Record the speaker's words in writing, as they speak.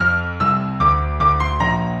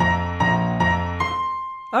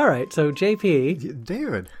All right, so JP,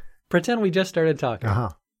 David, pretend we just started talking.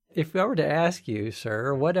 Uh-huh. If I were to ask you,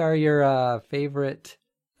 sir, what are your favorite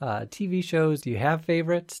TV shows? Do you have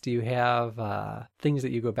favorites? Do you have things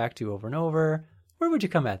that you go back to over and over? Where would you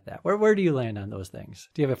come at that? Where do you land on those things?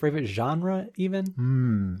 Do you have a favorite genre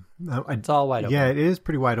even? It's all wide open. Yeah, it is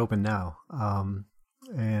pretty wide open now.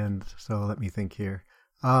 And so let me think here.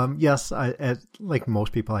 Yes, like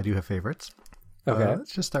most people, I do have favorites. Okay.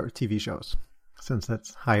 Let's just start with TV shows, since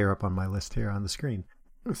that's higher up on my list here on the screen.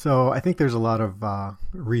 So I think there's a lot of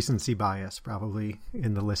recency bias probably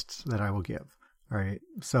in the lists that I will give. All right.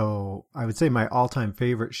 So I would say my all-time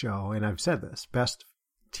favorite show, and I've said this, best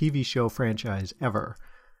TV show franchise ever,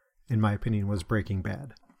 in my opinion, was Breaking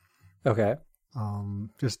Bad. Okay.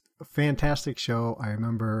 Just a fantastic show. I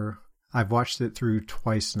remember I've watched it through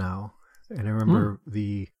twice now, and I remember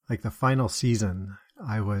the final season,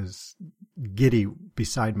 I was giddy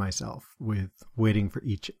beside myself with waiting for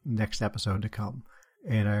each next episode to come.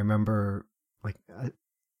 And I remember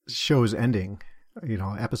show's ending,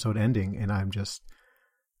 episode ending, and I'm just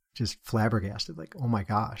flabbergasted. Like, oh my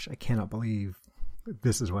gosh, I cannot believe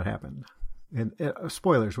this is what happened. And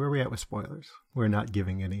spoilers, where are we at with spoilers? We're not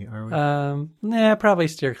giving any, are we? Probably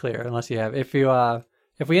steer clear unless you have. If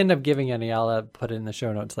we end up giving any, I'll put in the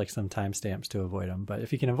show notes like some timestamps to avoid them. But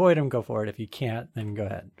if you can avoid them, go for it. If you can't, then go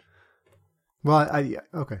ahead. Well,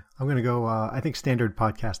 okay. I'm going to go, I think standard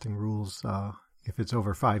podcasting rules, if it's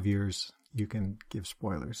over 5 years, you can give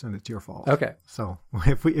spoilers, and it's your fault. Okay. So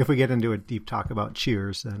if we get into a deep talk about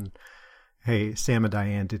Cheers, then hey, Sam and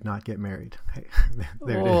Diane did not get married. Hey,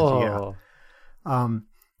 there it is. Yeah.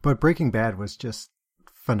 But Breaking Bad was just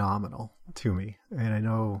phenomenal to me, and I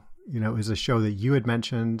know it was a show that you had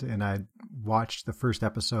mentioned, and I watched the first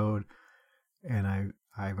episode, and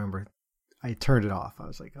I remember I turned it off. I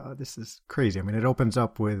was like, oh, this is crazy. I mean, it opens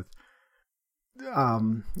up with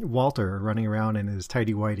Walter running around in his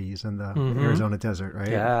tidy whities in the Arizona desert, right?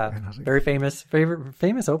 Yeah, and I was like, very famous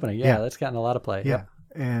opening. Yeah, that's gotten a lot of play. Yeah,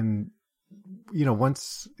 and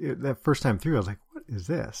once that first time through, I was like, what is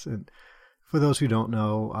this? And for those who don't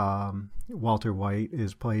know, Walter White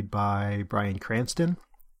is played by Bryan Cranston,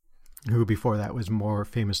 who before that was more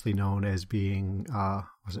famously known as being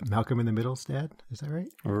was it Malcolm in the Middle's dad? Is that right?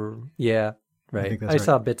 Yeah, right. I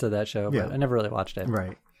saw bits of that show, but I never really watched it.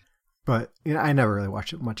 Right. But I never really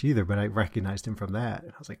watched it much either, but I recognized him from that.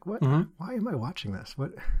 And I was like, what? Why am I watching this?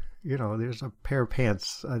 What? There's a pair of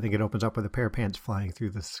pants. I think it opens up with a pair of pants flying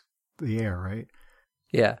through the air, right?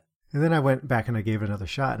 Yeah. And then I went back and I gave it another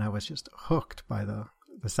shot, and I was just hooked by the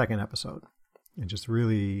second episode. And just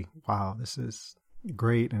really, wow, this is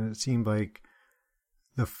great. And it seemed like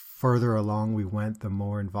the further along we went, the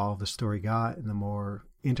more involved the story got, and the more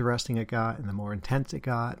interesting it got, and the more intense it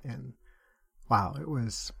got. And wow, it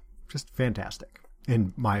was just fantastic,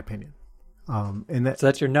 in my opinion. So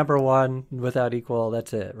that's your number one without equal.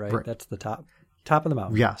 That's it, right? That's the top of the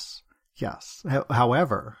mountain. Yes.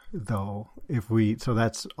 However, though, so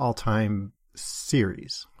that's all-time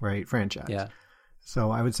series, right? Franchise. Yeah.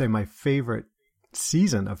 So I would say my favorite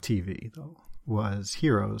season of TV, though, was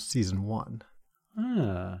Heroes season 1.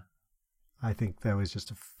 I think that was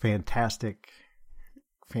just a fantastic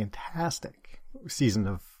season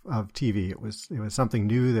of TV. It was something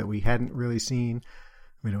new that we hadn't really seen.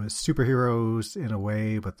 I mean, it was superheroes in a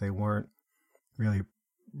way, but they weren't really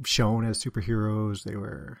shown as superheroes. They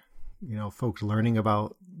were, folks learning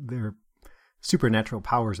about their supernatural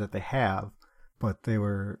powers that they have, but they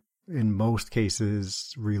were in most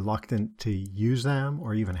cases reluctant to use them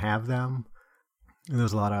or even have them. And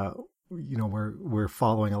there's a lot of, we're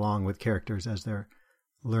following along with characters as they're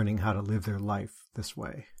learning how to live their life this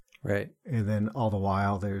way. Right. And then all the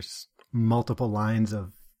while there's multiple lines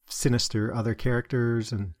of sinister other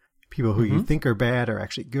characters, and people who you think are bad are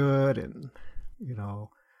actually good. And,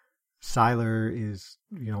 Sylar is,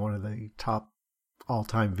 one of the top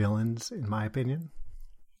all-time villains, in my opinion.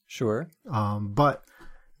 Sure. But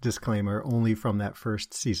disclaimer, only from that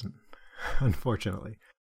first season, unfortunately.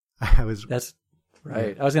 That's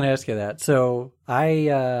right. I was going to ask you that. So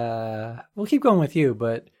we'll keep going with you,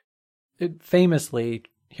 but famously,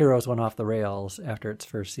 Heroes went off the rails after its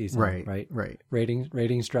first season. Right.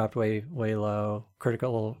 Ratings dropped way low.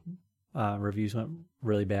 Critical reviews went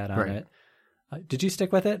really bad on it. Did you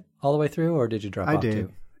stick with it all the way through, or did you drop off? I did,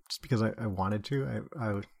 too? just because I wanted to.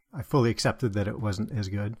 I fully accepted that it wasn't as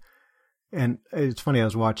good. And it's funny, I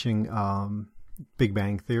was watching Big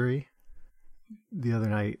Bang Theory the other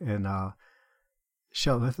night, and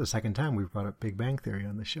Sheldon, that's the second time we've brought up Big Bang Theory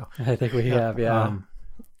on the show. I think we have, yeah.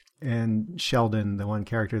 And Sheldon, the one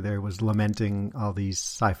character there, was lamenting all these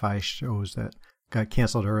sci-fi shows that got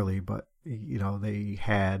canceled early, but they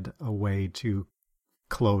had a way to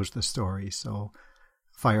close the story. So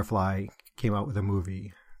Firefly came out with a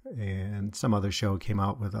movie, and some other show came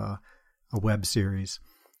out with a web series.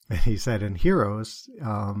 And he said in Heroes,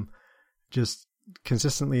 just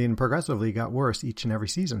consistently and progressively got worse each and every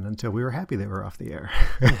season until we were happy they were off the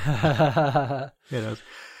air.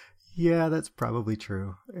 Yeah, that's probably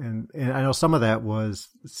true. And I know some of that was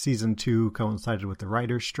season 2 coincided with the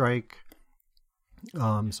writer's strike.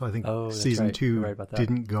 So I think season 2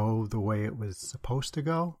 didn't go the way it was supposed to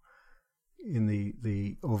go in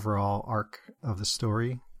the overall arc of the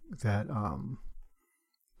story that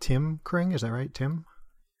Tim Kring, is that right? Tim?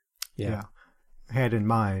 Yeah. Had in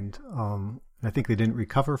mind. I think they didn't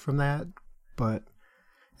recover from that, but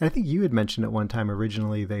I think you had mentioned at one time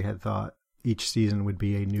originally they had thought each season would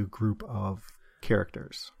be a new group of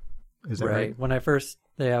characters. Is that right? When I first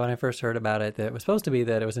heard about it, that it was supposed to be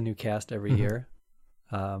that it was a new cast every year.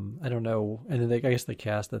 I don't know. And then I guess the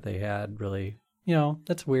cast that they had really,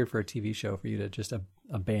 that's weird for a TV show for you to just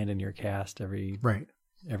abandon your cast every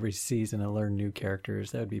season and learn new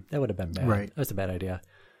characters. That would have been bad. Right. That's a bad idea.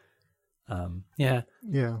 Yeah.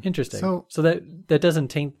 Interesting. So that doesn't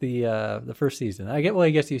taint the first season. I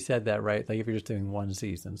guess you said that, right? Like if you're just doing one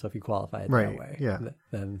season. So if you qualify it that way,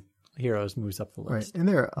 then Heroes moves up the list. Right. And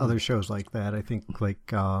there are other shows like that. I think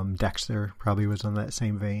like Dexter probably was on that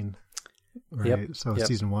same vein. Right. Yep. So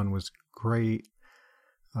season 1 was great.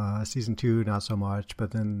 Season 2, not so much,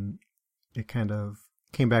 but then it kind of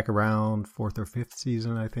came back around 4th or 5th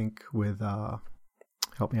season, I think, with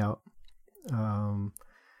help me out.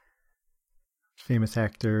 Famous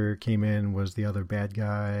actor came in, was the other bad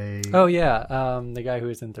guy. Oh yeah, the guy who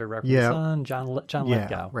was in Third Rock from the Sun, John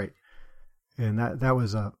Lithgow. Right. And that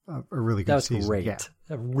was a really good season. That was great. Yeah.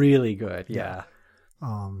 Really good. Yeah.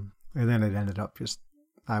 And then it ended up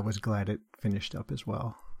I was glad it finished up as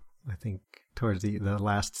well. I think towards the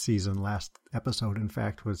last season, last episode, in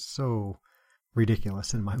fact, was so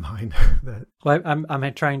ridiculous in my mind that. Well,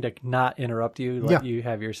 I'm trying to not interrupt you, let you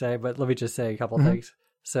have your say, but let me just say a couple things.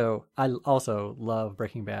 So I also love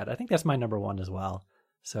Breaking Bad. I think that's my number 1 as well.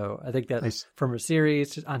 So I think that from a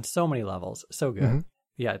series just on so many levels, so good.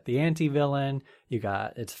 Yeah, the anti-villain,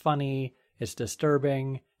 it's funny, it's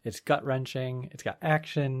disturbing, it's gut-wrenching, it's got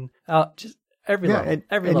action. Just every level.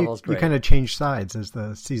 Every level is great. You kind of change sides as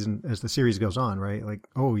the series goes on, right? Like,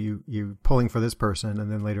 oh, you pulling for this person,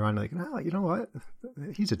 and then later on, you're like, no, you know what?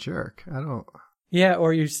 He's a jerk. I don't. Yeah,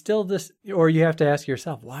 or you have to ask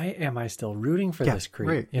yourself, why am I still rooting for this creep?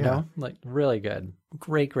 Right, you know, like really good.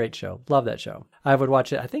 Great show. Love that show. I would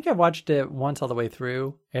watch it. I think I watched it once all the way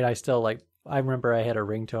through, and I still I remember I had a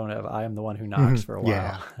ringtone of I Am the One Who Knocks for a while.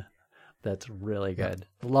 Yeah. That's really good.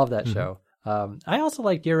 Love that show. I also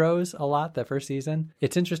like Heroes a lot, that first season.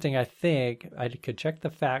 It's interesting, I think, I could check the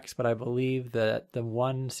facts, but I believe that the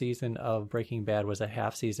one season of Breaking Bad was a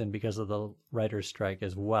half season because of the writer's strike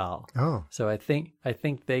as well. Oh. So I think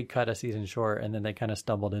they cut a season short, and then they kind of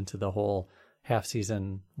stumbled into the whole half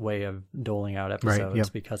season way of doling out episodes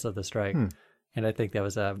because of the strike. And I think that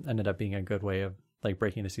was ended up being a good way of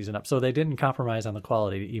breaking the season up. So they didn't compromise on the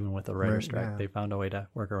quality even with the writer's strike. Yeah. They found a way to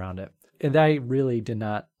work around it. And I really did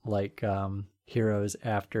not like Heroes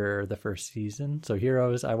after the first season. So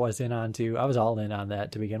Heroes, I was all in on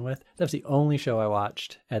that to begin with. That's the only show I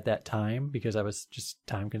watched at that time because I was just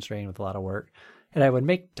time constrained with a lot of work. And I would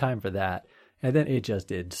make time for that. And then it just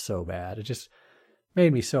did so bad. It just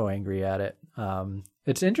made me so angry at it.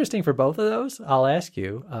 It's interesting for both of those. I'll ask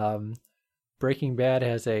you. Breaking Bad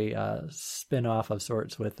has a spin-off of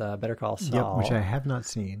sorts with Better Call Saul. Yep, which I have not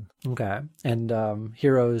seen. Okay. And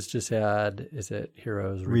Heroes just had, is it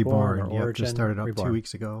Heroes Reborn or Origin? Just started up Reborn. 2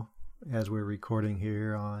 weeks ago as we're recording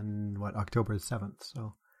here on, October 7th.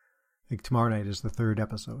 So I think tomorrow night is the 3rd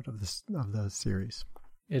episode of the series.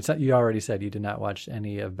 You already said you did not watch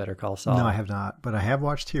any of Better Call Saul. No, I have not, but I have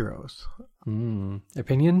watched Heroes.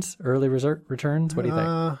 Opinions? Early returns? What do you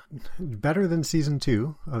think? Better than season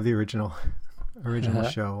 2 of the original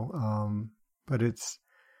show. But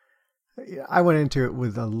I went into it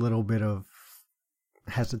with a little bit of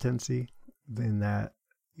hesitancy in that,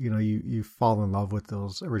 you fall in love with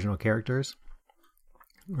those original characters.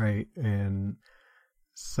 Right. And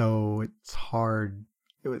so it's hard.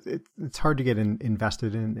 It's hard to get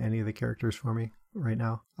invested in any of the characters for me right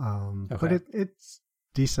now. But it's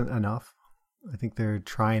decent enough. I think they're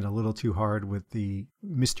trying a little too hard with the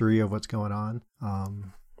mystery of what's going on.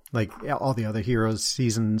 Like all the other Heroes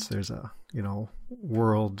seasons, there's a,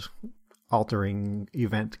 world-altering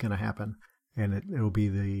event going to happen. And it'll be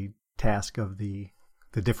the task of the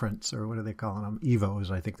difference, or what are they calling them?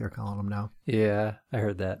 EVOs, I think they're calling them now. Yeah, I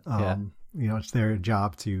heard that. It's their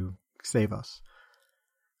job to save us.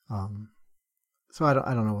 So I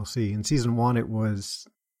don't know. We'll see. In season 1, it was,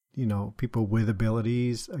 people with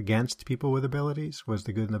abilities against people with abilities was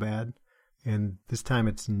the good and the bad. And this time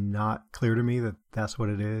it's not clear to me that that's what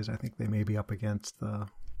it is. I think they may be up against the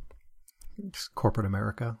corporate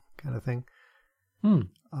America kind of thing.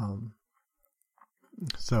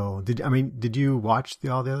 So did you watch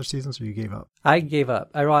all the other seasons, or you gave up? I gave up.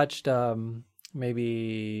 I watched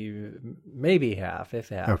maybe half, if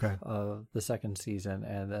half, of the second season,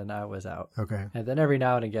 and then I was out. Okay. And then every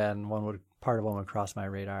now and again, part of one would cross my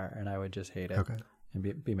radar, and I would just hate it. Okay.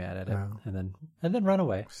 And be mad at it, and then run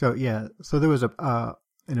away. So there was an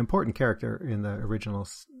important character in the original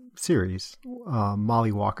series,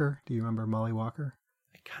 Molly Walker. Do you remember Molly Walker?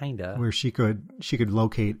 Kinda. Where she could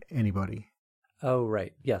locate anybody. Oh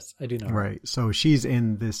right, yes, I do know. Right, so she's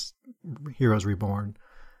in this Heroes Reborn.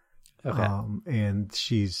 Okay. And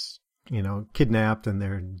she's kidnapped, and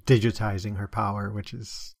they're digitizing her power, which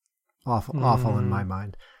is awful in my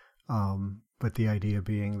mind. But the idea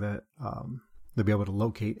being that they'll be able to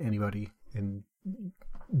locate anybody and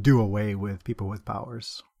do away with people with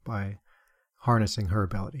powers by harnessing her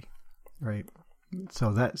ability, right?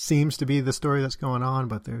 So that seems to be the story that's going on,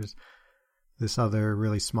 but there's this other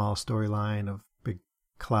really small storyline of big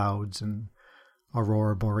clouds and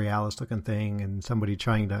Aurora Borealis looking thing, and somebody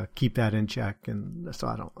trying to keep that in check, and so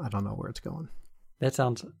I don't know where it's going. That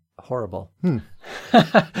sounds horrible.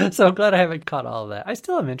 So I'm glad I haven't caught all of that. I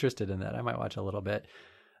still am interested in that. I might watch a little bit.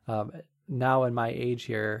 Now in my age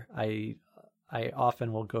here, I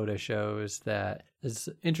often will go to shows that is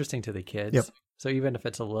interesting to the kids. Yep. So even if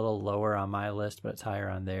it's a little lower on my list, but it's higher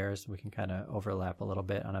on theirs, we can kind of overlap a little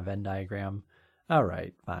bit on a Venn diagram. All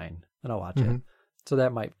right, fine. Then I'll watch it. So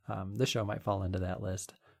that might, the show might fall into that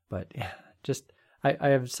list. But yeah, just, I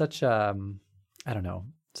have such,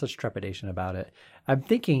 such trepidation about it. I'm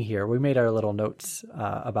thinking here, we made our little notes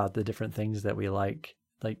about the different things that we like.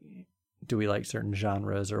 Like, do we like certain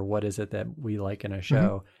genres, or what is it that we like in a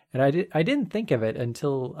show? And I didn't think of it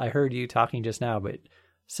until I heard you talking just now, but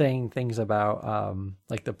saying things about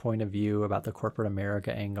like the point of view about the corporate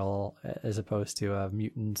America angle, as opposed to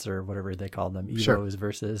mutants or whatever they call them, Evos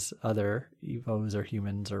versus other Evos or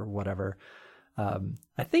humans or whatever.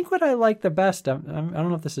 I think what I like the best, I don't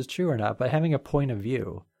know if this is true or not, but having a point of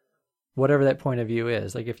view, whatever that point of view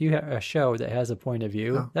is. Like if you have a show that has a point of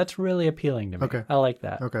view, that's really appealing to me. Okay. I like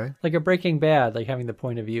that. Okay. Like a Breaking Bad, like having the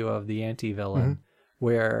point of view of the anti-villain,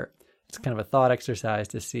 where it's kind of a thought exercise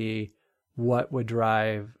to see what would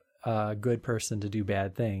drive a good person to do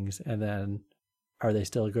bad things, and then are they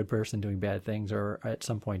still a good person doing bad things, or at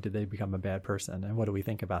some point did they become a bad person, and what do we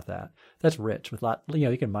think about that? That's rich with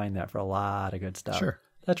you can mine that for a lot of good stuff. Sure.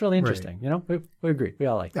 That's really interesting. Right. We agree. We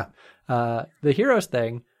all like that. The Heroes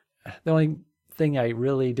thing, the only thing I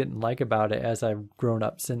really didn't like about it as I've grown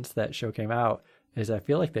up since that show came out is I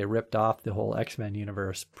feel like they ripped off the whole X-Men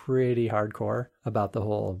universe pretty hardcore about the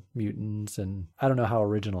whole mutants, and I don't know how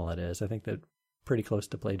original it is. I think that pretty close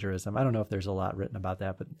to plagiarism. I don't know if there's a lot written about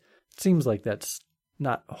that, but it seems like that's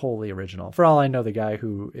not wholly original. For all I know, the guy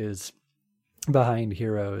who is behind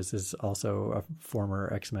Heroes is also a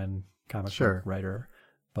former X-Men comic book writer,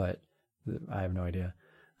 but I have no idea.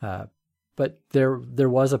 But there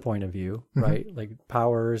was a point of view, right? Like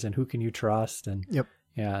powers and who can you trust, and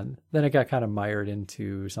and then it got kind of mired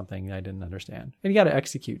into something I didn't understand. And you got to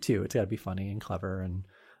execute too. It's got to be funny and clever and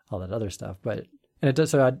all that other stuff. And it does.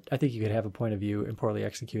 So I think you could have a point of view and poorly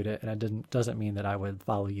execute it, and it doesn't mean that I would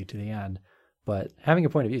follow you to the end. But having a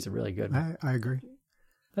point of view is a really good. I agree.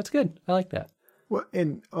 That's good. I like that. Well,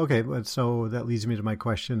 but so that leads me to my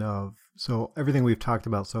question of, so everything we've talked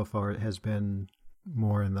about so far has been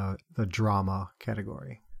more in the drama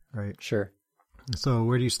category, right? Sure. So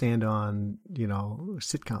where do you stand on,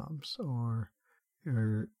 sitcoms or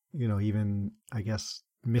even, I guess,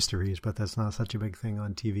 mysteries, but that's not such a big thing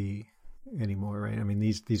on TV anymore, right? I mean,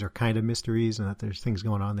 these are kind of mysteries, and that there's things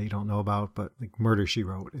going on that you don't know about, but like Murder, She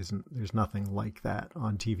Wrote there's nothing like that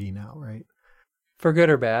on TV now, right? For good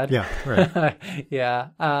or bad. Yeah, right. Yeah.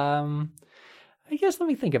 I guess let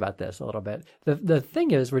me think about this a little bit. The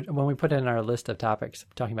thing is, when we put in our list of topics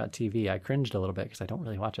talking about TV, I cringed a little bit because I don't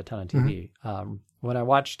really watch a ton of TV. When I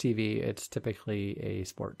watch TV, it's typically a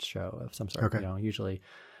sports show of some sort. Okay.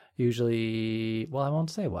 Usually, well, I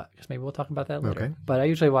won't say what, because maybe we'll talk about that later. Okay. But I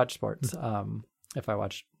usually watch sports if I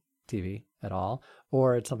watch TV at all,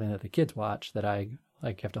 or it's something that the kids watch that I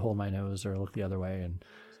have to hold my nose or look the other way and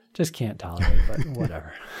just can't tolerate. But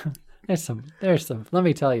whatever. There's some. Let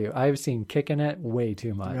me tell you, I've seen Kicking It way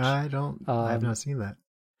too much. I have not seen that.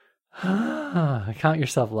 Count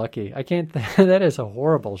yourself lucky. I can't. That is a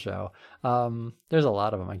horrible show. There's a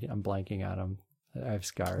lot of them. I'm blanking on them. I have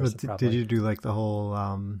scars. Did you do like the whole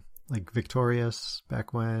like Victorious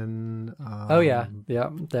back when? Oh yeah,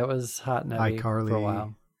 that was hot and heavy iCarly for a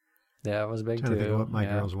while. Yeah, it was big too. To think of what my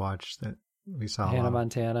girls watched that we saw. Hannah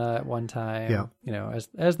Montana at one time. Yeah. You know,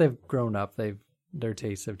 as they've grown up, their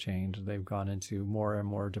tastes have changed. They've gone into more and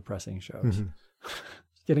more depressing shows. Mm-hmm.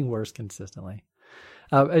 Getting worse consistently.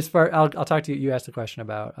 I'll talk to you. You asked a question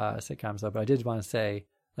about sitcoms though, but I did want to say,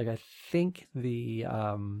 like, I think we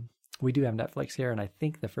do have Netflix here, and I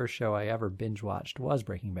think the first show I ever binge watched was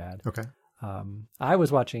Breaking Bad. Okay. I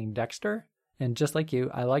was watching Dexter, and just like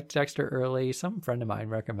you, I liked Dexter early. Some friend of mine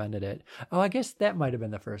recommended it. Oh, I guess that might have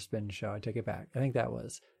been the first binge show. I take it back. I think that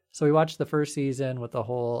was. So we watched the first season with the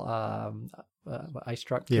whole ice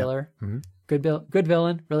truck killer. Yeah. Mm-hmm. Good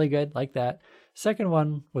villain, really good, like that. Second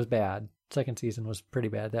one was bad. Second season was pretty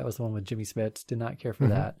bad. That was the one with Jimmy Smits. Did not care for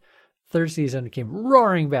that. Third season came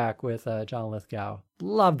roaring back with John Lithgow.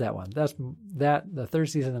 Loved that one. The third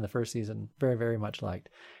season and the first season, very, very much liked.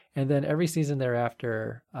 And then every season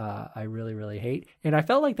thereafter, I really, really hate. And I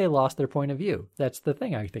felt like they lost their point of view. That's the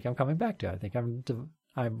thing I think I'm coming back to. I think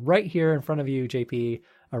I'm right here in front of you, JP,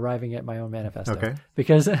 arriving at my own manifesto. Okay.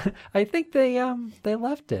 Because I think they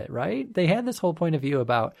left it, right? They had this whole point of view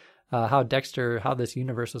about how this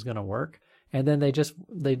universe was going to work. And then they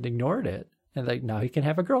ignored it. And like, now he can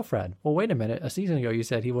have a girlfriend. Well, wait a minute. A season ago, you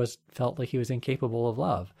said felt like he was incapable of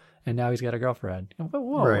love. And now he's got a girlfriend.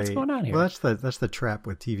 Whoa, right. What's going on here? Well, that's the trap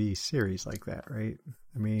with TV series like that, right?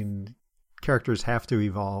 I mean, characters have to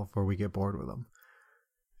evolve or we get bored with them.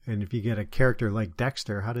 And if you get a character like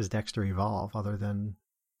Dexter, how does Dexter evolve other than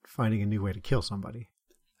finding a new way to kill somebody?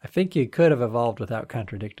 I think you could have evolved without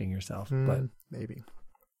contradicting yourself, but maybe.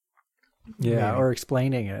 Yeah, maybe. Or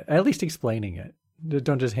explaining it. At least explaining it.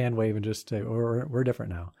 Don't just hand wave and just say, we're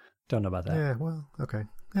different now. Don't know about that. Yeah, well, okay.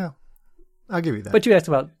 Yeah, I'll give you that. But you asked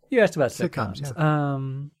about sitcoms.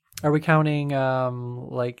 Yeah. Are we counting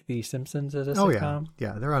like The Simpsons as a sitcom?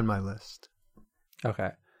 Yeah, they're on my list.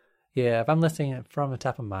 Okay. Yeah, if I'm listing from the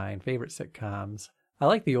top of mind, favorite sitcoms, I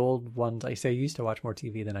like the old ones. I used to watch more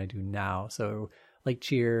TV than I do now. So like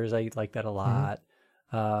Cheers, I like that a lot.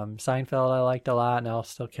 Seinfeld, I liked a lot, and I'll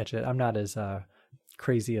still catch it. I'm not as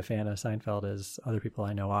crazy a fan of Seinfeld as other people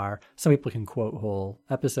I know are. Some people can quote whole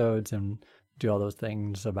episodes and do all those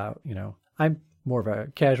things about, I'm more of a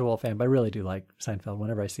casual fan, but I really do like Seinfeld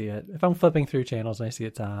whenever I see it. If I'm flipping through channels and I see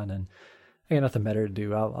it's on and I got nothing better to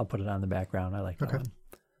do, I'll put it on in the background. I like that one.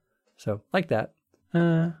 So like that.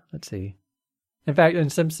 Let's see. In fact, in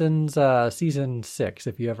Simpsons season 6,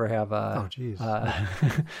 if you ever have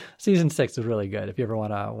season 6 is really good. If you ever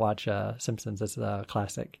want to watch Simpsons, it's a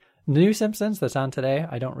classic. New Simpsons that's on today,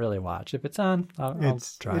 I don't really watch. If it's on, I'll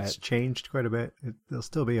try it. It's changed quite a bit. There'll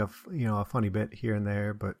still be a funny bit here and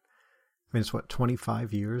there, but I mean, it's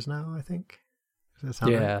 25 years now, I think. Does that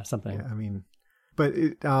sound right? Something. Yeah, I mean, but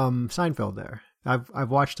Seinfeld there. I've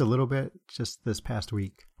watched a little bit just this past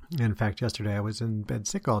week. In fact, yesterday I was in bed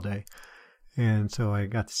sick all day. And so I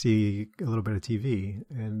got to see a little bit of TV.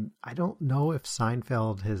 And I don't know if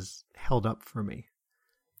Seinfeld has held up for me.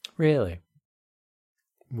 Really?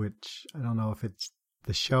 Which I don't know if it's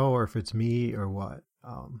the show or if it's me or what.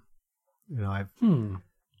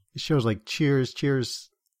 Shows like Cheers,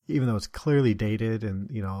 even though it's clearly dated and,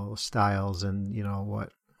 styles and,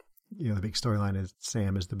 the big storyline is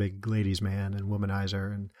Sam is the big ladies' man and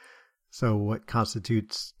womanizer. And so what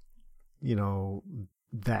constitutes,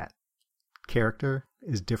 that character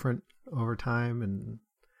is different over time.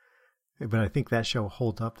 But I think that show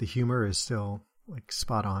holds up. The humor is still like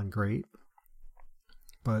spot on great.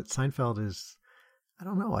 But Seinfeld is, I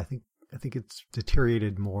don't know. I think it's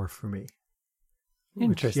deteriorated more for me.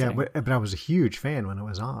 Interesting. But I was a huge fan when it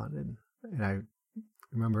was on, and I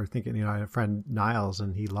remember thinking, I had a friend Niles,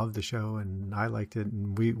 and he loved the show, and I liked it,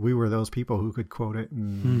 and we were those people who could quote it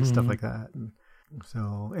and stuff like that. And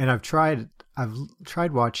so, and I've tried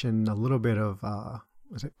watching a little bit of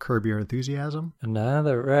was it Curb Your Enthusiasm?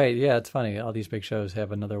 Right? Yeah, it's funny. All these big shows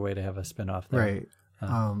have another way to have a spinoff there.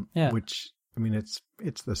 Right. Which, I mean, it's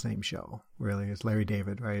the same show, really. It's Larry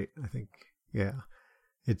David, right? I think, yeah.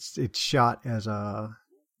 It's shot as a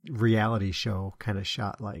reality show, kind of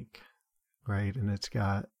shot like, right? And it's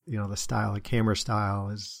got, the camera style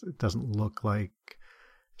it doesn't look like,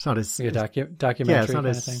 it's not as documentary. Yeah, it's not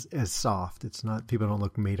as soft. It's not, people don't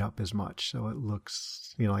look made up as much, so it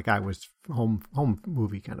looks, like I was home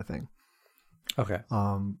movie kind of thing. Okay.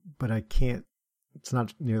 But I can't. It's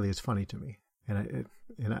not nearly as funny to me. And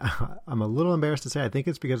I'm a little embarrassed to say I think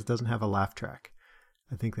it's because it doesn't have a laugh track.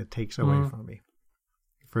 I think that takes away from me.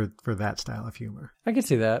 for that style of humor. I can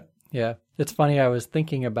see that. Yeah. It's funny. I was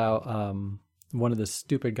thinking about one of the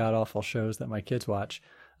stupid god awful shows that my kids watch.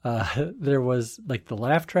 There was like the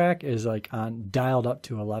laugh track is like on dialed up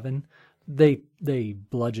to 11. They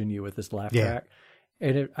bludgeon you with this laugh track.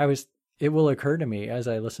 And it will occur to me as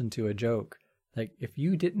I listen to a joke, like if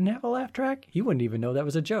you didn't have a laugh track, you wouldn't even know that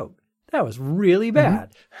was a joke. That was really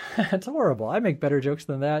bad. Mm-hmm. It's horrible. I make better jokes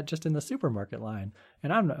than that just in the supermarket line.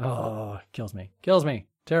 And kills me.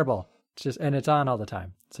 Terrible. It's just, and it's on all the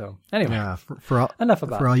time. So anyway, enough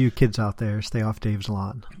about for all you kids out there, stay off Dave's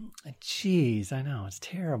lawn. Jeez, I know, it's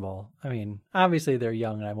terrible. I mean, obviously they're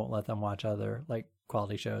young and I won't let them watch other like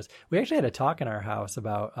quality shows. We actually had a talk in our house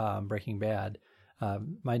about Breaking Bad.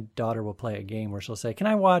 My daughter will play a game where she'll say, "Can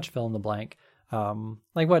I watch fill in the blank?"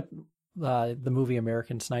 Like what the movie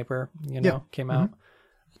American Sniper, came out.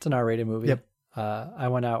 Mm-hmm. It's an R-rated movie. Yep. I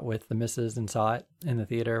went out with the missus and saw it in the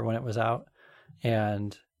theater when it was out,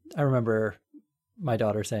 and I remember my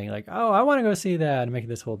daughter saying like, "Oh, I want to go see that," and making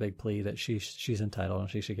this whole big plea that she's entitled and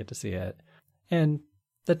she should get to see it. And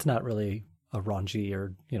that's not really a raunchy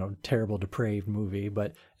or, terrible depraved movie,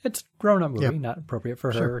 but it's grown-up movie, not appropriate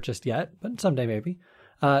for her just yet, but someday maybe.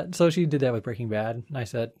 So she did that with Breaking Bad, and I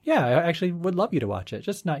said, "Yeah, I actually would love you to watch it,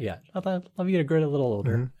 just not yet. I'd love you to grow a little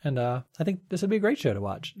older, mm-hmm. and I think this would be a great show to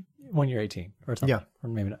watch when you're 18 or something, or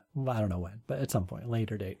maybe not. Well, I don't know when, but at some point,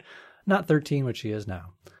 later date, not 13, which she is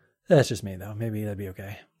now." That's just me, though. Maybe that'd be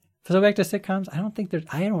okay. So back to sitcoms. I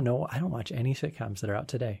don't know. I don't watch any sitcoms that are out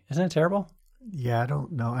today. Isn't it terrible? Yeah, I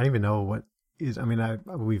don't know. I don't even know what is. I mean,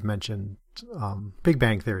 we've mentioned Big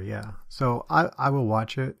Bang Theory, yeah. So I will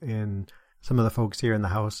watch it, and some of the folks here in the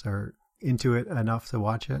house are into it enough to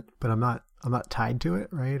watch it, but I'm not tied to it,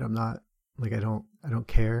 right? I'm not like, I don't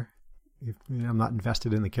care. I'm not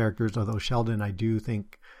invested in the characters, although Sheldon I do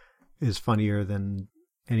think is funnier than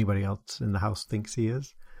anybody else in the house thinks he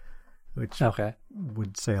is. Which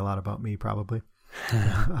would say a lot about me, probably.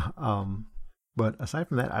 But aside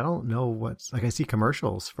from that, I don't know what's like. I see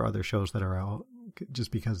commercials for other shows that are out,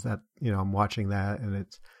 just because that I'm watching that, and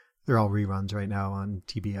they're all reruns right now on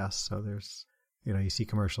TBS. So there's you see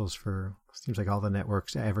commercials for, seems like all the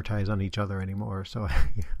networks advertise on each other anymore. So I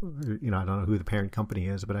don't know who the parent company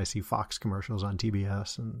is, but I see Fox commercials on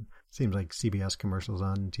TBS, and it seems like CBS commercials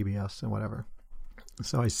on TBS and whatever.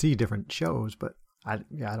 So I see different shows, but I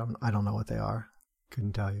don't know what they are.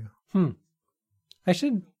 Couldn't tell you.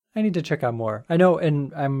 I need to check out more. I know,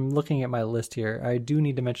 and I'm looking at my list here. I do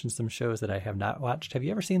need to mention some shows that I have not watched. Have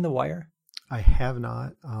you ever seen The Wire? I have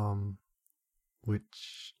not.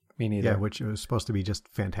 Which me neither. Yeah, which was supposed to be just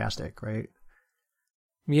fantastic, right?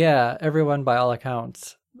 Yeah, everyone by all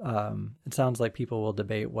accounts. It sounds like people will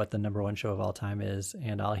debate what the number one show of all time is,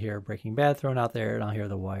 and I'll hear Breaking Bad thrown out there, and I'll hear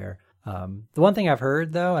The Wire. The one thing I've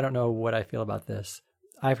heard, though, I don't know what I feel about this.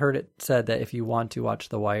 I've heard it said that if you want to watch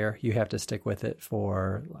The Wire, you have to stick with it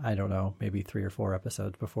for, I don't know, maybe 3 or 4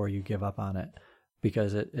 episodes before you give up on it,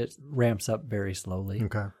 because it ramps up very slowly.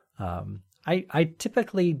 Okay. I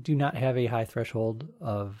typically do not have a high threshold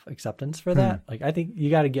of acceptance for that. Like, I think you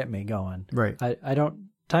got to get me going. Right. I don't,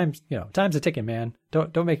 time's a ticking, man.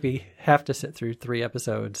 Don't make me have to sit through 3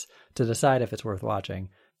 episodes to decide if it's worth watching.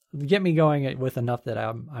 Get me going with enough that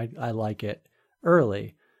I like it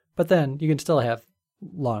early, but then you can still have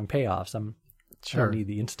long payoffs. I don't need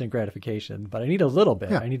the instant gratification, but I need a little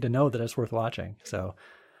bit. Yeah. I need to know that it's worth watching. So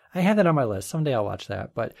I have that on my list. Someday I'll watch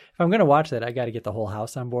that. But if I'm going to watch that, I got to get the whole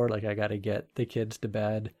house on board. Like, I got to get the kids to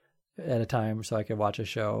bed at a time so I can watch a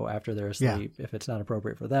show after they're asleep if it's not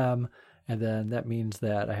appropriate for them. And then that means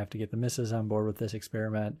that I have to get the missus on board with this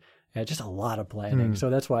experiment. And just a lot of planning. So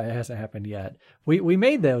that's why it hasn't happened yet. We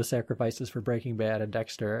made those sacrifices for Breaking Bad and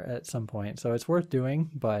Dexter at some point. So it's worth doing,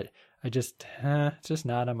 but it's just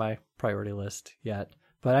not on my priority list yet.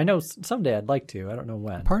 But I know someday I'd like to. I don't know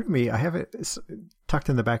when. Part of me, I have it tucked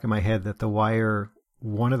in the back of my head that The Wire,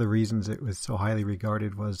 one of the reasons it was so highly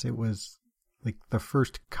regarded was it was like the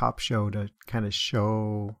first cop show to kind of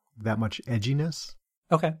show that much edginess.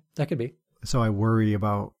 Okay, that could be. So I worry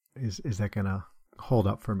about, is that going to hold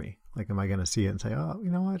up for me? Like, am I going to see it and say, "Oh, you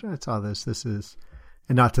know what? I saw this. This is,"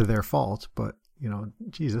 and not to their fault, but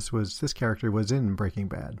geez, this character was in Breaking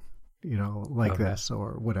Bad, like this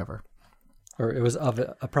or whatever. Or it was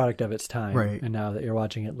a product of its time, right? And now that you're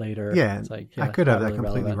watching it later, it's like, I could have that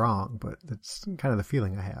completely wrong, but that's kind of the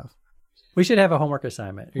feeling I have. We should have a homework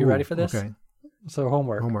assignment. Are you ready for this? Okay. So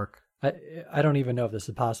homework. I don't even know if this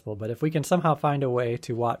is possible, but if we can somehow find a way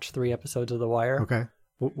to watch 3 episodes of The Wire, okay.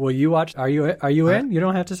 Will you watch? Are you in? You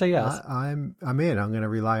don't have to say yes. I'm in. I'm going to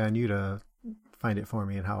rely on you to find it for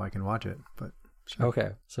me and how I can watch it. But sure.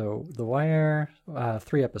 Okay, so The Wire,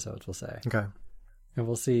 3 episodes, we'll say. Okay. and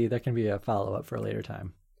we'll see. That can be a follow-up for a later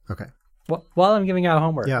time. Okay. Well, while I'm giving out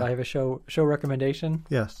homework, I have a show recommendation.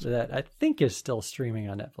 Yes. That I think is still streaming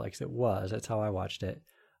on Netflix. It was. That's how I watched it.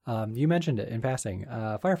 You mentioned it in passing.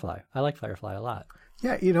 Firefly. I like Firefly a lot.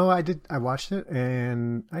 Yeah, I did. I watched it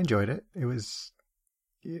and I enjoyed it. It was,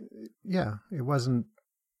 it wasn't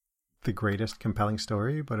the greatest compelling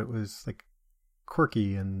story, but it was like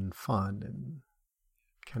quirky and fun and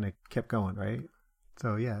kind of kept going, right?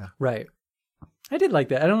 So yeah. Right. I did like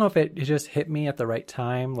that. I don't know if it just hit me at the right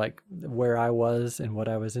time, like where I was and what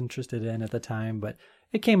I was interested in at the time, but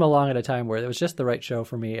it came along at a time where it was just the right show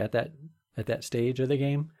for me at that stage of the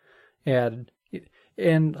game. And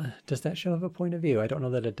does that show have a point of view? I don't know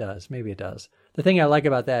that it does. Maybe it does. The thing I like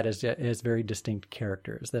about that is it has very distinct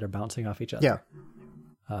characters that are bouncing off each other. Yeah.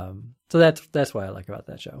 So that's what I like about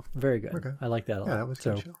that show. Very good. Okay. I like that a lot. Yeah, that was a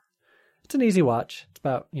good show. It's an easy watch. It's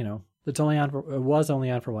about, it was only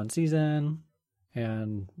on for one season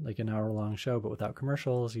and like an hour-long show, but without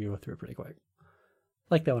commercials. You go through it pretty quick.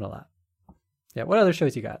 Like that one a lot. Yeah. What other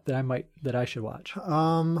shows you got that I should watch?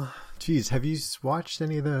 Geez, have you watched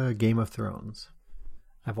any of the Game of Thrones?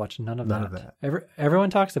 I've watched none of that. Everyone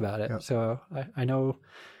talks about it, yep. So I know.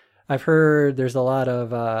 I've heard there's a lot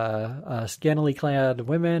of scantily clad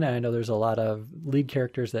women, and I know there's a lot of lead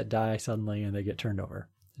characters that die suddenly and they get turned over.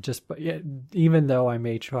 Even though I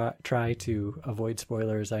may try to avoid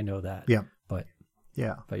spoilers, I know that. Yeah. But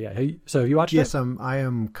yeah. So have you watched it? Yes, I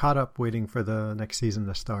am caught up waiting for the next season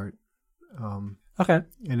to start. Okay.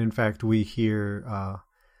 And in fact, we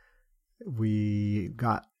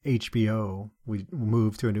got HBO. We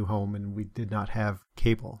moved to a new home and we did not have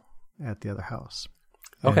cable at the other house.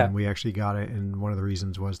 Okay. And we actually got it, and one of the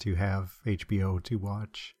reasons was to have HBO to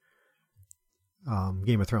watch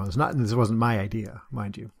Game of Thrones. This wasn't my idea,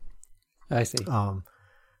 mind you. I see.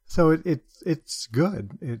 So it's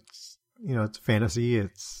good. It's it's fantasy.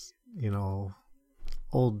 It's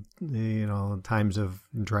old times of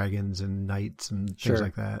dragons and knights and things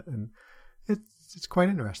like that, and it's quite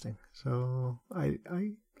interesting. So I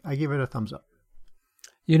give it a thumbs up.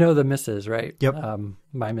 You know the missus, right? Yep.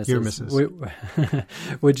 My missus. Your missus.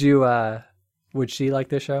 Would she like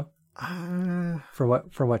this show?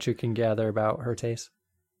 From what you can gather about her taste?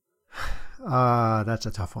 That's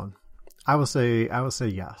a tough one. I will say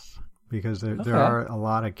yes, because there are a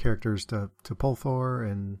lot of characters to pull for,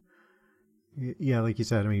 and yeah, like you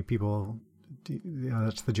said, I mean, people,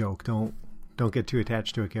 that's the joke. Don't get too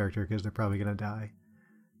attached to a character because they're probably going to die,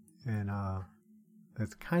 and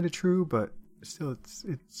that's kind of true, but still,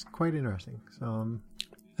 it's quite interesting. So I'm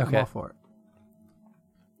all for it.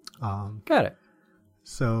 Got it.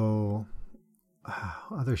 So,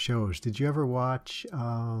 other shows. Did you ever watch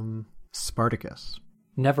Spartacus?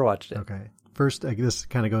 Never watched it. Okay. First, this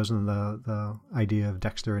kind of goes in the idea of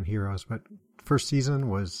Dexter and Heroes, but first season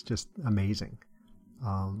was just amazing.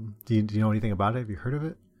 Do you know anything about it? Have you heard of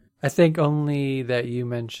it? I think only that you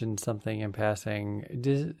mentioned something in passing.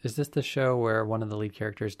 Is this the show where one of the lead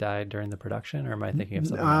characters died during the production, or am I thinking of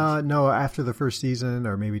something else? No, after the first season,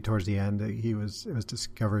 or maybe towards the end, it was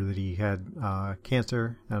discovered that he had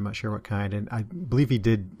cancer. I'm not sure what kind, and I believe he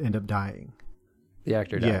did end up dying. The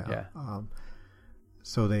actor died, yeah.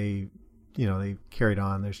 So they carried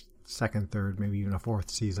on. There's second, third, maybe even a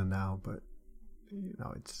fourth season now, but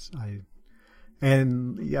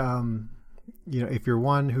if you're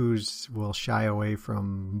one will shy away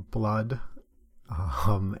from blood,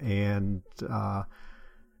 and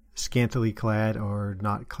scantily clad or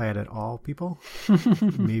not clad at all people,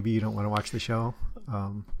 maybe you don't want to watch the show.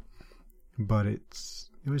 But it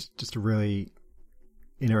was just a really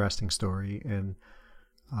interesting story, and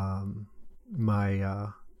my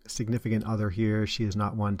significant other here, she is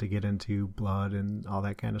not one to get into blood and all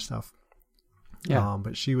that kind of stuff. Yeah.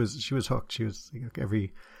 But she was hooked. She was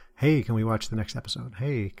like hey, can we watch the next episode?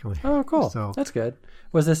 Hey, can we? Oh, cool. So that's good.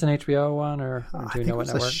 Was this an HBO one, or do you know what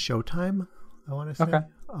network? I think it was Showtime, I want to say. Okay.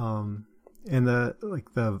 And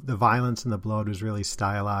the violence and the blood was really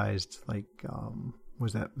stylized. Like,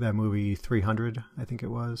 was that movie 300? I think it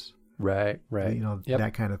was. Right. Yep.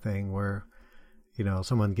 That kind of thing where,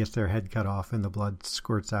 someone gets their head cut off and the blood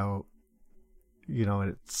squirts out. And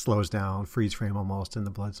it slows down, freeze frame almost, and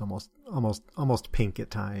the blood's almost pink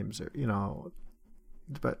at times,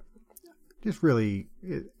 but just really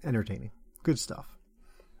entertaining. Good stuff.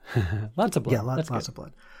 Lots of blood. Yeah, lots of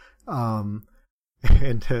blood.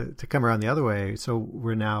 And to come around the other way, so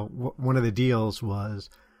we're now, one of the deals was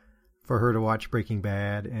for her to watch Breaking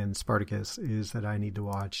Bad and Spartacus is that I need to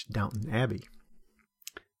watch Downton Abbey.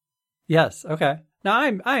 Yes. Okay. Now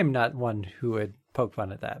I'm not one who would poke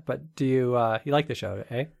fun at that, but do you like the show,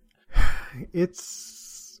 eh?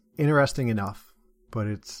 It's interesting enough. but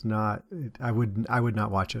it's not. I would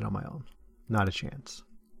not watch it on my own. Not a chance.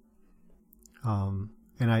 And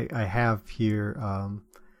I have here.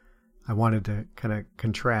 I wanted to kind of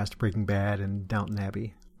contrast Breaking Bad and Downton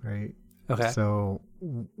Abbey, right? Okay. So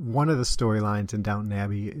one of the storylines in Downton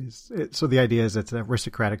Abbey is so the idea is it's an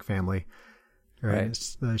aristocratic family, right?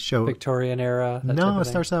 It's the show Victorian era. No, it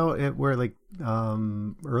starts out where like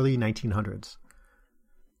early 1900s.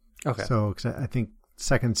 Okay. So 'cause I think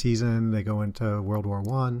second season they go into World War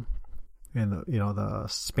I, and the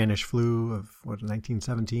Spanish flu of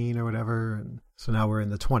 1917 or whatever, and so now we're in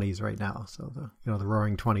the 20s right now. So the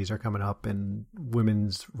Roaring 20s are coming up, and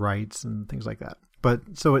women's rights and things like that. But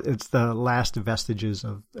so it's the last vestiges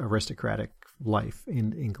of aristocratic life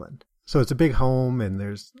in England. So it's a big home, and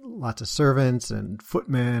there's lots of servants and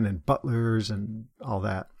footmen and butlers and all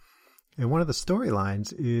that. And one of the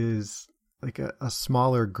storylines is like a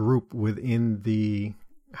smaller group within the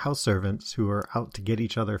house servants who are out to get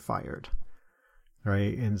each other fired.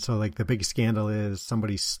 Right. And so like the big scandal is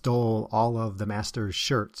somebody stole all of the master's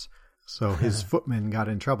shirts. So his footman got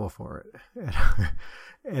in trouble for it.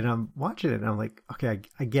 And I'm watching it and I'm like, okay,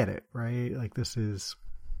 I get it. Right. Like this is,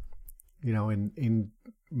 in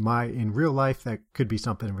real life, that could be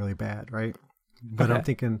something really bad. Right. But I'm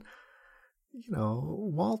thinking,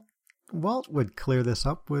 Walt would clear this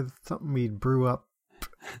up with something he'd brew up,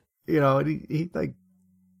 and he'd like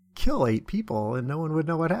kill 8 people and no one would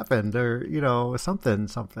know what happened, or something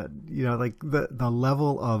like the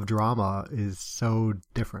level of drama is so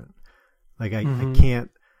different. Like I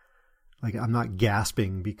can't, like I'm not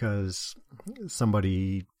gasping because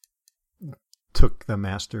somebody took the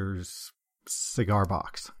master's cigar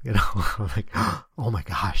box, like, oh my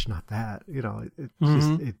gosh, not that.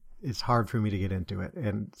 It's hard for me to get into it.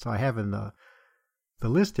 And so I have in the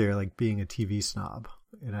list here like being a TV snob,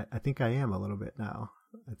 and I think I am a little bit now.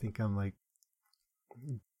 I think I'm like,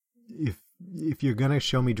 if you're going to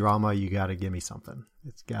show me drama, you got to give me something.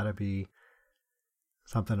 It's got to be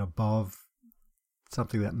something above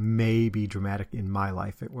something that may be dramatic in my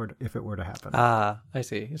life if it were to happen. Ah, I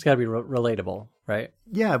see. It's got to be relatable, right?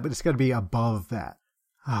 Yeah, but it's got to be above that.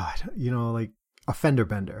 Like a fender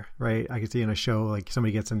bender, right? I could see in a show like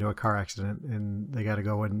somebody gets into a car accident and they got to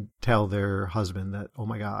go and tell their husband that, oh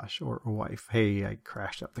my gosh, or wife, hey, I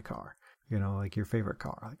crashed up the car. Like your favorite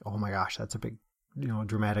car. Like, oh my gosh, that's a big,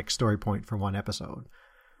 dramatic story point for one episode.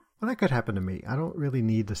 Well, that could happen to me. I don't really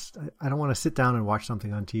need this. I don't want to sit down and watch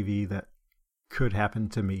something on TV that could happen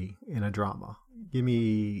to me in a drama. Give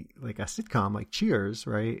me like a sitcom like Cheers,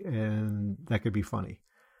 right? And that could be funny.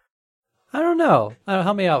 I don't know.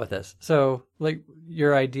 Help me out with this. So, like,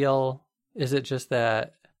 your ideal, is it just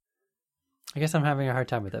that? I guess I'm having a hard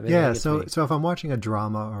time with that. Maybe so if I'm watching a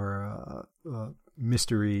drama or a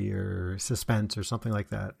mystery or suspense or something like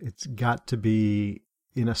that, it's got to be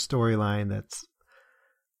in a storyline that's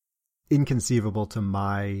inconceivable to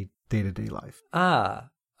my day-to-day life. Ah,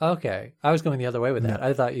 okay. I was going the other way with that. No.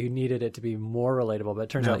 I thought you needed it to be more relatable, but it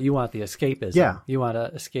turns out you want the escapism. Yeah. You want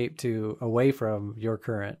to escape away from your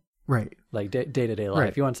current like day-to-day life.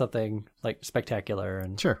 Right. You want something like spectacular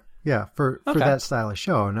and sure. Yeah, for that style of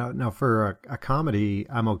show. Now for a comedy,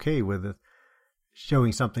 I'm okay with it.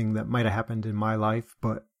 Showing something that might have happened in my life,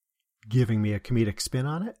 but giving me a comedic spin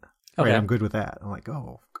on it. Okay. Right, I'm good with that. I'm like,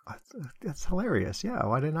 oh, God, that's hilarious. Yeah,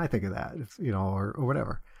 why didn't I think of that? Or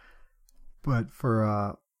whatever. But for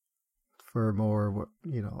a more,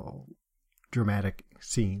 dramatic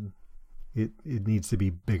scene, it needs to be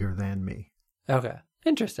bigger than me. Okay.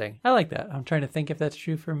 Interesting. I like that. I'm trying to think if that's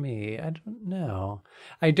true for me. I don't know.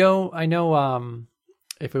 I know,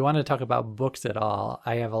 if we want to talk about books at all,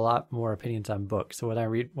 I have a lot more opinions on books. So when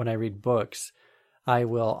I read books, I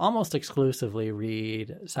will almost exclusively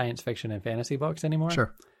read science fiction and fantasy books anymore.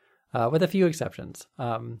 Sure. With a few exceptions.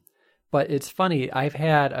 But it's funny. I've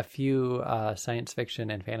had a few science fiction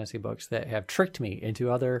and fantasy books that have tricked me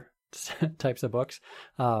into other types of books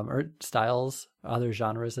or styles, other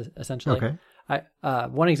genres, essentially. Okay.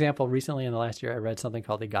 One example, recently in the last year, I read something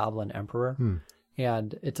called The Goblin Emperor.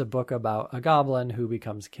 And it's a book about a goblin who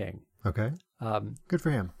becomes king. Okay. Good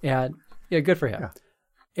for him. And yeah, good for him. Yeah.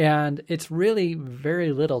 And it's really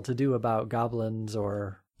very little to do about goblins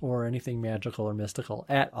or anything magical or mystical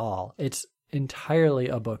at all. It's entirely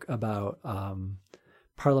a book about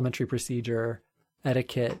parliamentary procedure,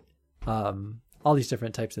 etiquette, all these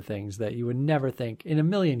different types of things that you would never think in a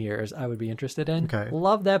million years I would be interested in. Okay.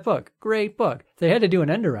 Love that book. Great book. They had to do an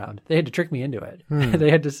end around. They had to trick me into it. They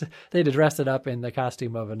had to dress it up in the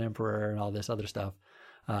costume of an emperor and all this other stuff.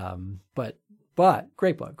 But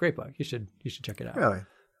great book. Great book. You should check it out. Really?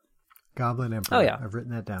 Goblin Emperor. Oh yeah. I've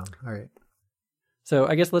written that down. All right. So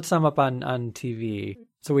I guess let's sum up on TV.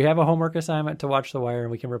 So we have a homework assignment to watch The Wire,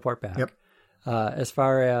 and we can report back. Yep. As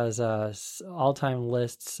far as all-time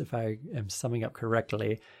lists, if I am summing up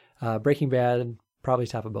correctly, Breaking Bad, probably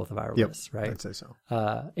top of both of our lists, right? I'd say so.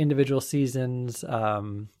 Individual seasons,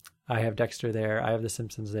 I have Dexter there, I have The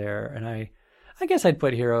Simpsons there, and I guess I'd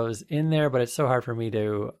put Heroes in there, but it's so hard for me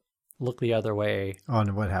to look the other way.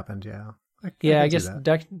 On what happened, yeah. I guess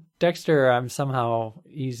Dexter, I'm somehow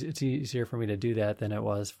it's easier for me to do that than it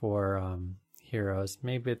was for Heroes.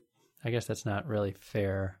 I guess that's not really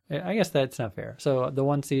fair. I guess that's not fair. So the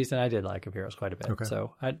one season I did like of Heroes quite a bit. Okay.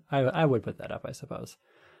 So I would put that up, I suppose.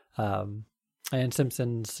 And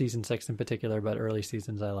Simpsons season 6 in particular, but early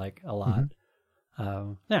seasons I like a lot.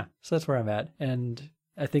 So that's where I'm at. And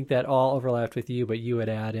I think that all overlapped with you, but you would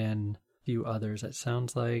add in a few others. It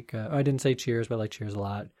sounds like, I didn't say Cheers, but I like Cheers a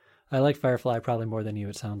lot. I like Firefly probably more than you,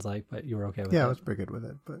 it sounds like, but you were okay with it. Yeah, I was pretty good with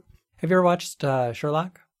it. But have you ever watched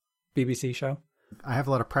Sherlock? BBC show? I have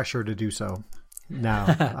a lot of pressure to do so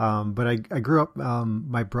now. But I grew up,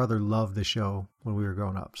 my brother loved the show when we were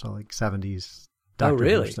growing up. So like 70s Doctor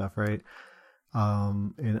Who stuff, right?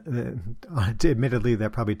 And admittedly,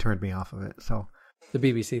 that probably turned me off of it. So the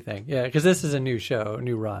BBC thing. Yeah, because this is a new show,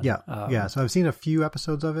 new run. Yeah. So I've seen a few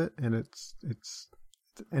episodes of it, and it's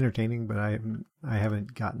entertaining, but I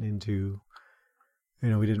haven't gotten into,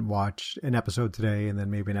 we didn't watch an episode today and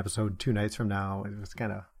then maybe an episode 2 nights from now. It was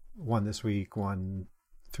kind of one this week, one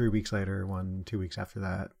 3 weeks later, one 2 weeks after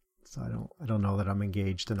that. So I don't know that I'm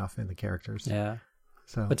engaged enough in the characters. Yeah.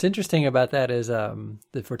 So what's interesting about that is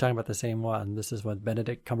if we're talking about the same one, this is with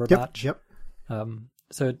Benedict Cumberbatch. Yep.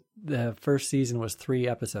 So the first season was 3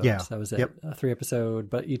 episodes. Yeah. That was it. Yep. A 3 episode,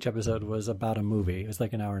 but each episode was about a movie. It was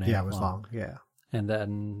like an hour and a half. Yeah, it was long. Yeah. And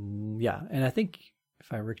then, and I think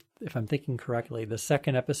if I'm thinking correctly, the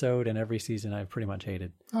second episode in every season I've pretty much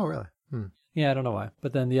hated. Oh, really? Yeah, I don't know why.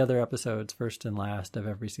 But then the other episodes, first and last of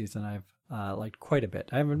every season, I've liked quite a bit.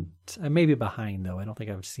 I may be behind though. I don't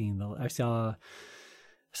think I've seen I saw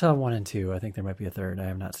 1 and 2. I think there might be a third I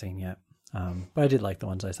have not seen yet. But I did like the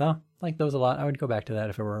ones I saw. Like those a lot. I would go back to that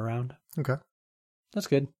if it were around. Okay. That's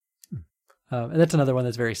good. And that's another one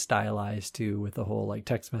that's very stylized too, with the whole like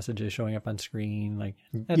text messages showing up on screen. Like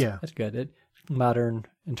that's good. Modern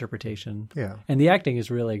interpretation. Yeah. And the acting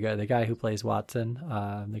is really good. The guy who plays Watson,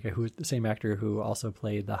 the same actor who also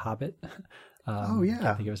played The Hobbit. I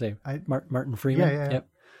think it was Martin Freeman. Yeah.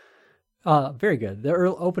 Yep. Very good. The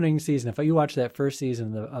opening season. If you watch that first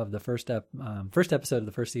season of the first episode of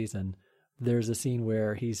the first season, there's a scene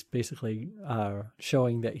where he's basically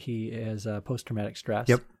showing that he is post-traumatic stress.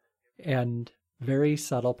 Yep. And very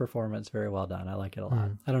subtle performance, very well done. I like it a lot.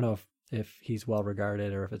 I don't know if he's well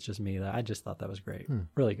regarded or if it's just me. I just thought that was great.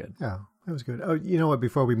 Really good. Yeah, that was good. Oh, you know what?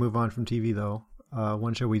 Before we move on from TV, though,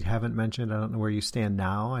 one show we haven't mentioned, I don't know where you stand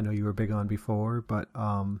now. I know you were big on before, but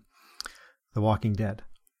The Walking Dead.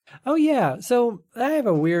 Oh, yeah. So I have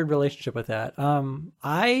a weird relationship with that.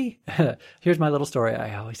 Here's my little story.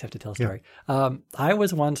 I always have to tell a story. Yeah. I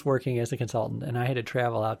was once working as a consultant, and I had to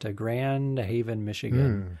travel out to Grand Haven,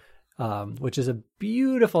 Michigan. Which is a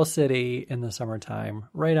beautiful city in the summertime,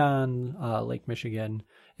 right on Lake Michigan.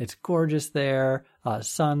 It's gorgeous there.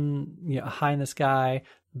 Sun, high in the sky.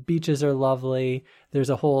 Beaches are lovely. There's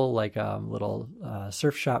a whole little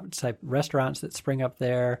surf shop type restaurants that spring up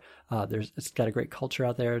there. It's got a great culture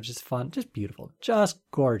out there. Just fun, just beautiful, just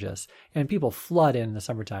gorgeous. And people flood in the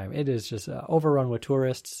summertime. It is just overrun with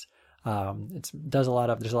tourists. There's a lot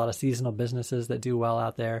of seasonal businesses that do well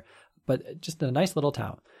out there, but just a nice little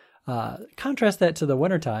town. Contrast that to the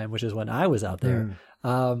wintertime, which is when I was out there,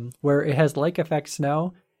 where it has lake effect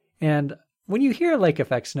snow. And when you hear lake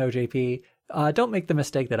effect snow, JP, don't make the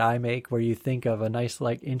mistake that I make where you think of a nice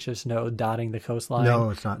inch of snow dotting the coastline.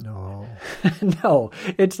 No, it's not. No. No,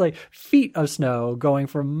 it's like feet of snow going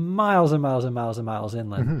for miles and miles and miles and miles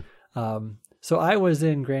inland. So I was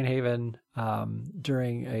in Grand Haven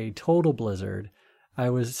during a total blizzard.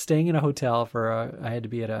 I was staying in a hotel I had to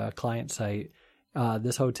be at a client site.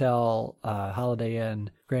 This hotel, Holiday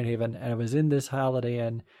Inn, Grand Haven, and I was in this Holiday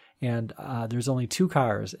Inn, and there's only 2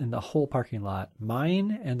 cars in the whole parking lot,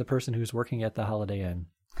 mine and the person who's working at the Holiday Inn.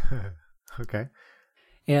 Okay.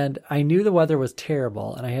 And I knew the weather was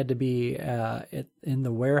terrible, and I had to be in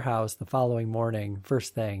the warehouse the following morning,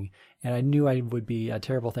 first thing, and I knew it would be a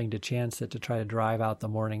terrible thing to chance it to try to drive out the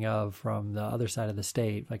morning of from the other side of the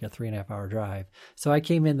state, like a 3.5-hour drive. So I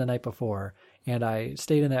came in the night before, and I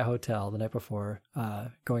stayed in that hotel the night before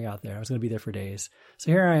going out there. I was going to be there for days.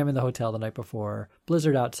 So here I am in the hotel the night before,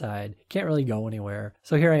 blizzard outside, can't really go anywhere.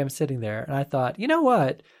 So here I am sitting there, and I thought, you know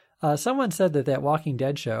what? someone said that Walking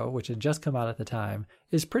Dead show, which had just come out at the time,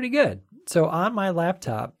 is pretty good. So on my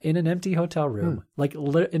laptop in an empty hotel room, like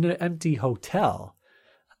in an empty hotel,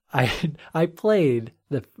 I played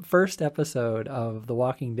the first episode of The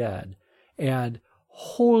Walking Dead, and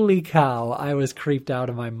holy cow, I was creeped out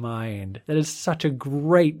of my mind. That is such a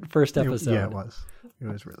great first episode. Yeah, it was. It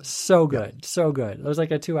was really so good, so good. It was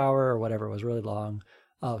like a 2 hour or whatever. It was really long.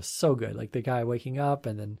 Oh, so good. Like the guy waking up,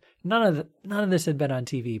 and then none of this had been on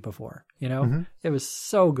TV before, you know? Mm-hmm. It was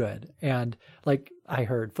so good. And like I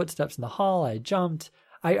heard footsteps in the hall. I jumped.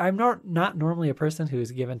 I'm not normally a person who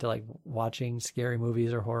is given to like watching scary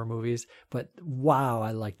movies or horror movies, but wow,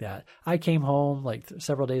 I like that. I came home like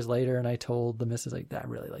several days later and I told the missus, like, I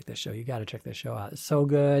really like this show. You got to check this show out. It's so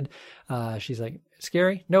good. She's like,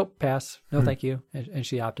 scary? Nope, pass. No, thank you. And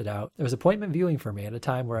she opted out. It was appointment viewing for me at a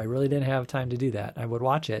time where I really didn't have time to do that. I would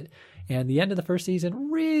watch it. And the end of the first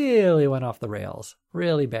season really went off the rails,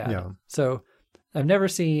 really bad. Yeah. So I've never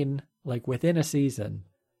seen like within a season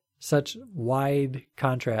such wide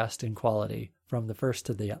contrast in quality from the first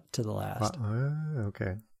to the last.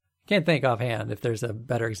 Okay. Can't think offhand if there's a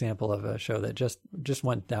better example of a show that just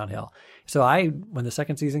went downhill. So when the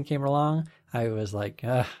second season came along, I was like,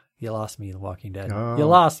 you lost me, The Walking Dead. Oh, you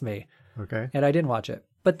lost me. Okay. And I didn't watch it.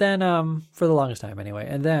 But then, for the longest time anyway.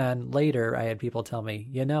 And then later I had people tell me,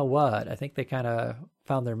 you know what? I think they kind of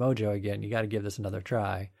found their mojo again. You got to give this another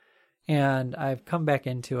try. And I've come back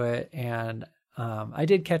into it, and I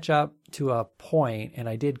did catch up to a point, and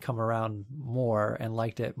I did come around more and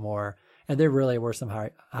liked it more. And there really were some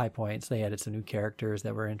high points. They added some new characters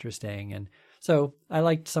that were interesting. And so I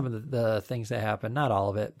liked some of the things that happened. Not all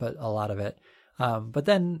of it, but a lot of it. But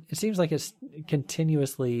then it seems like it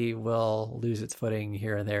continuously will lose its footing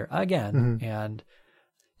here and there again. Mm-hmm. And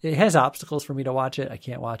it has obstacles for me to watch it. I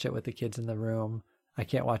can't watch it with the kids in the room. I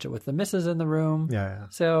can't watch it with the missus in the room. Yeah.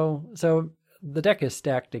 So the deck is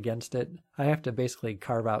stacked against it. I have to basically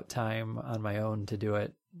carve out time on my own to do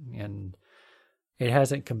it, and it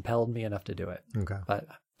hasn't compelled me enough to do it. Okay. But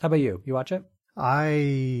how about you? You watch it?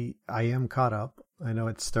 I am caught up. I know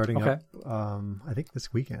it's starting up. I think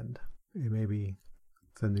this weekend. Maybe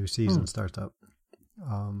the new season starts up.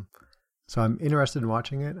 So I'm interested in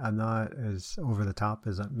watching it. I'm not as over the top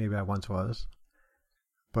as maybe I once was,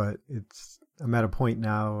 but I'm at a point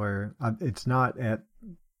now where it's not at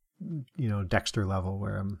Dexter level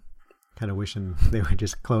where I'm kind of wishing they would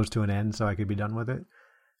just close to an end so I could be done with it.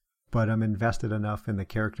 But I'm invested enough in the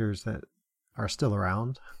characters that are still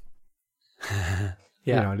around.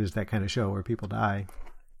 Yeah. It is that kind of show where people die.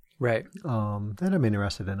 Right. That I'm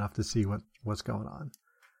interested enough to see what's going on.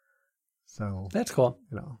 So that's cool.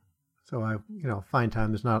 So I find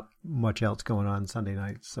time. There's not much else going on Sunday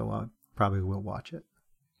nights, so I probably will watch it.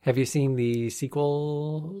 Have you seen the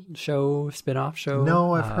sequel show, spin-off show?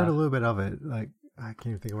 No, I've heard a little bit of it. Like, I can't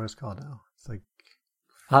even think of what it's called now. It's like...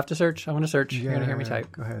 I'll have to search. I'm going to search. You're going to hear me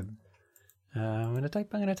type. Go ahead. I'm going to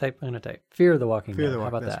type. Fear the Walking Dead. How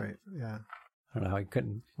about that? Right. Yeah. I don't know how I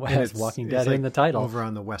couldn't... Why has Walking Dead in the title? Over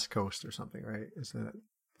on the West Coast or something, right? Is that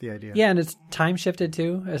the idea? Yeah, and it's time shifted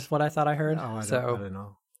too, is what I thought I heard. Oh, I don't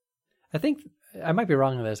know. I think... I might be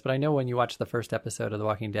wrong on this, but I know when you watch the first episode of The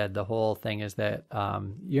Walking Dead, the whole thing is that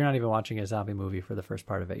you're not even watching a zombie movie for the first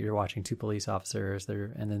part of it. You're watching two police officers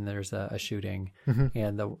there, and then there's a shooting,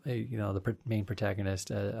 and the main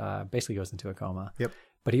protagonist basically goes into a coma. Yep.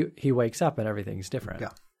 But he wakes up and everything's different.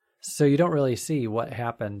 Yeah. So you don't really see what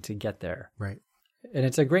happened to get there. Right. And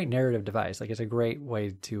it's a great narrative device. Like, it's a great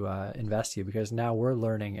way to invest you, because now we're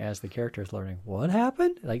learning as the character's learning what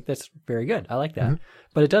happened. Like, that's very good. I like that. Mm-hmm.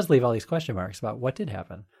 But it does leave all these question marks about what did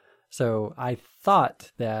happen. So I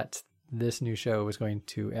thought that this new show was going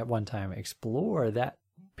to, at one time, explore that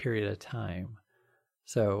period of time.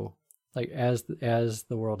 So, like, as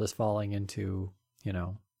the world is falling into,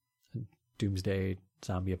 doomsday,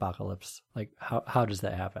 zombie apocalypse, like, how does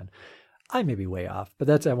that happen? I may be way off, but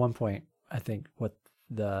that's at one point, I think, what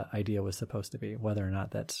the idea was supposed to be. Whether or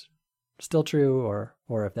not that's still true,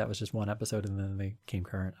 or if that was just one episode and then they came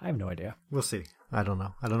current, I have no idea. We'll see. I don't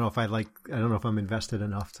know. I don't know if I'm invested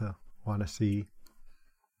enough to want to see,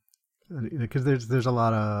 because there's a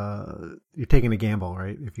lot of, you're taking a gamble,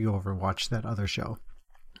 right? If you go over and watch that other show,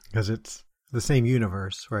 because it's the same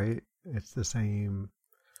universe, right? It's the same.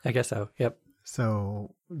 I guess so. Yep.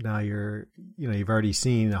 So now you've already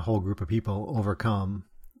seen a whole group of people overcome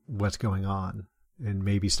what's going on and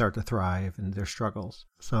maybe start to thrive in their struggles.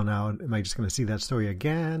 So now, am I just going to see that story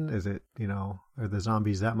again? Is it, are the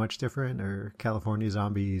zombies that much different, or California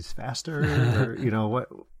zombies faster, or,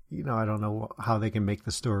 I don't know how they can make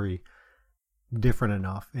the story different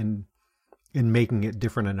enough. And in making it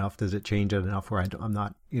different enough? Does it change it enough where I'm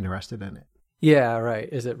not interested in it? Yeah, right.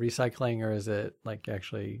 Is it recycling, or is it like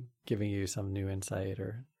actually giving you some new insight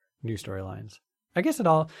or new storylines? I guess it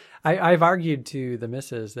all. I've argued to the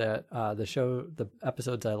missus that the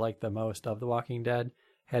episodes I like the most of The Walking Dead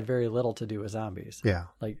had very little to do with zombies. Yeah.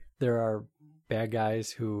 Like there are bad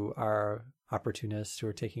guys who are opportunists who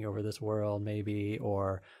are taking over this world, maybe,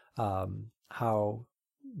 or how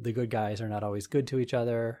the good guys are not always good to each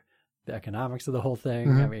other. The economics of the whole thing.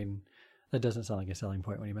 Mm-hmm. I mean, that doesn't sound like a selling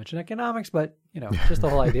point when you mention economics, but, just the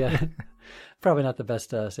whole idea. Probably not the best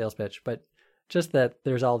sales pitch, but just that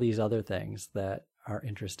there's all these other things that are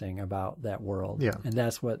interesting about that world. Yeah. And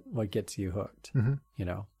that's what gets you hooked, mm-hmm.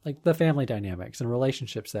 Like the family dynamics and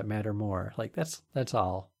relationships that matter more. Like that's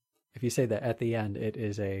all. If you say that at the end, it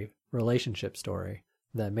is a relationship story,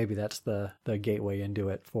 then maybe that's the gateway into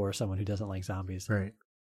it for someone who doesn't like zombies. Right.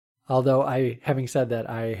 Although having said that,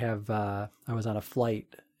 I was on a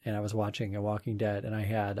flight and I was watching A Walking Dead, and I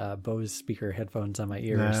had Bose speaker headphones on my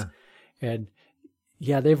ears. And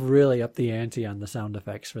yeah, they've really upped the ante on the sound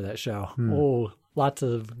effects for that show. Oh, lots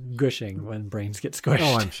of gushing when brains get squished.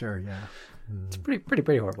 Oh, I'm sure, yeah. It's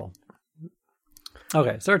pretty horrible.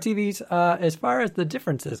 Okay, so our TVs, as far as the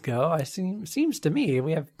differences go, seems to me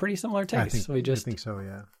we have pretty similar tastes. I think so,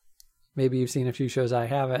 yeah. Maybe you've seen a few shows I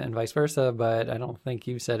haven't and vice versa, but I don't think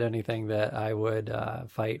you said anything that I would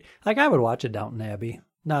fight. Like, I would watch a Downton Abbey.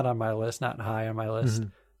 Not on my list, not high on my list,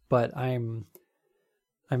 but I'm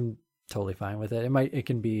totally fine with it. It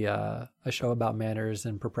can be a show about manners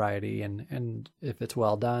and propriety, and if it's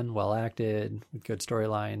well done, well acted, with good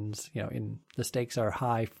storylines, and the stakes are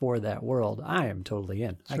high for that world, I am totally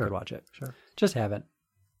in. Sure. I could watch it. Sure. Just haven't.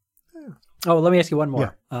 Yeah. Oh, let me ask you one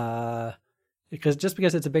more. Yeah. Because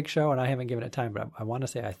it's a big show and I haven't given it time, but I want to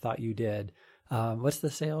say I thought you did. What's the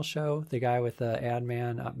sales show? The guy with the ad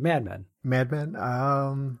man? Mad Men. Mad Men?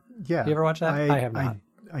 Yeah. You ever watch that? I have not.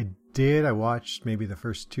 I did. I watched maybe the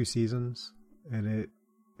first 2 seasons, and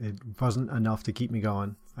it wasn't enough to keep me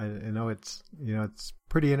going. I know it's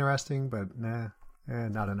pretty interesting, but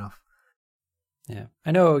not enough. Yeah.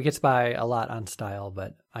 I know it gets by a lot on style,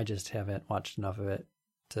 but I just haven't watched enough of it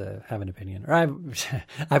to have an opinion. Or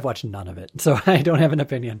I've watched none of it, so I don't have an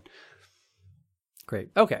opinion.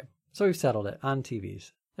 Great. Okay. So we've settled it on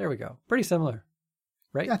TVs. There we go. Pretty similar,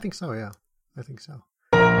 right? Yeah, I think so. Yeah, I think so.